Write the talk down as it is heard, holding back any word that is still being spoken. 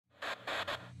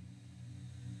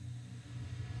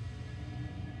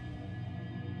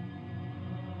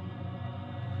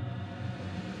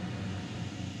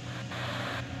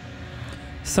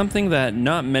Something that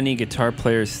not many guitar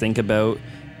players think about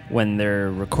when they're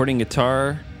recording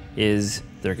guitar is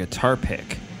their guitar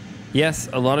pick. Yes,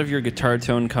 a lot of your guitar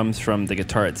tone comes from the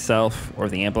guitar itself or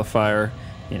the amplifier,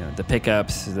 the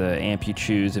pickups, the amp you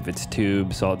choose, if it's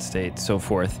tube, solid state, so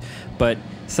forth. But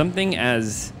something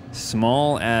as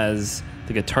small as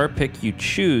the guitar pick you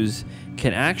choose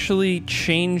can actually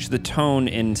change the tone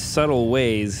in subtle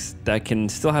ways that can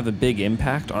still have a big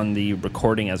impact on the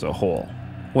recording as a whole.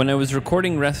 When I was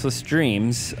recording Restless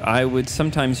Dreams, I would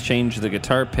sometimes change the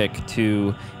guitar pick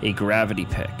to a gravity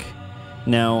pick.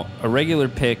 Now, a regular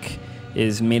pick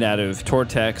is made out of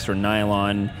Tortex or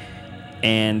nylon,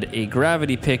 and a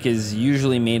gravity pick is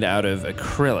usually made out of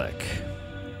acrylic.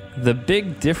 The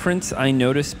big difference I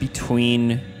noticed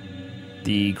between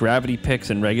the gravity picks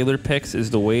and regular picks is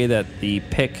the way that the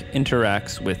pick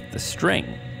interacts with the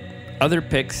string. Other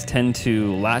picks tend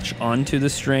to latch onto the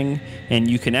string, and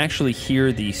you can actually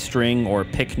hear the string or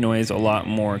pick noise a lot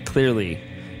more clearly.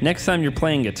 Next time you're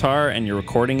playing guitar and you're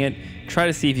recording it, try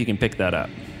to see if you can pick that up.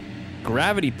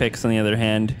 Gravity picks, on the other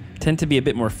hand, tend to be a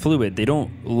bit more fluid. They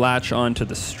don't latch onto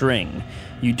the string.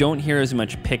 You don't hear as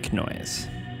much pick noise.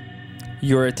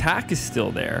 Your attack is still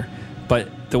there,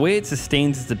 but the way it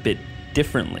sustains is a bit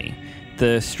differently.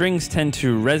 The strings tend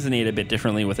to resonate a bit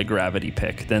differently with a gravity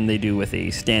pick than they do with a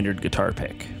standard guitar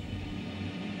pick.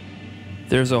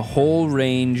 There's a whole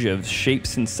range of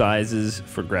shapes and sizes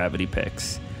for gravity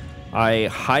picks. I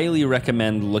highly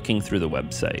recommend looking through the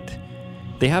website.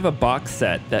 They have a box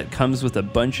set that comes with a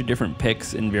bunch of different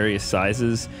picks in various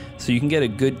sizes, so you can get a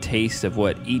good taste of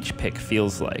what each pick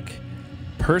feels like.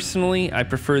 Personally, I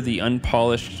prefer the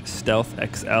unpolished Stealth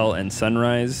XL and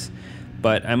Sunrise,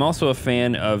 but I'm also a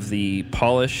fan of the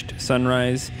polished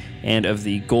Sunrise and of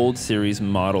the Gold Series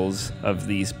models of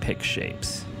these pick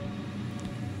shapes.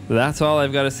 That's all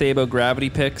I've got to say about gravity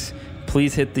picks.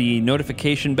 Please hit the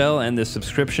notification bell and the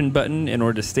subscription button in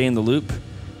order to stay in the loop.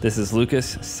 This is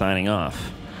Lucas signing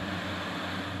off.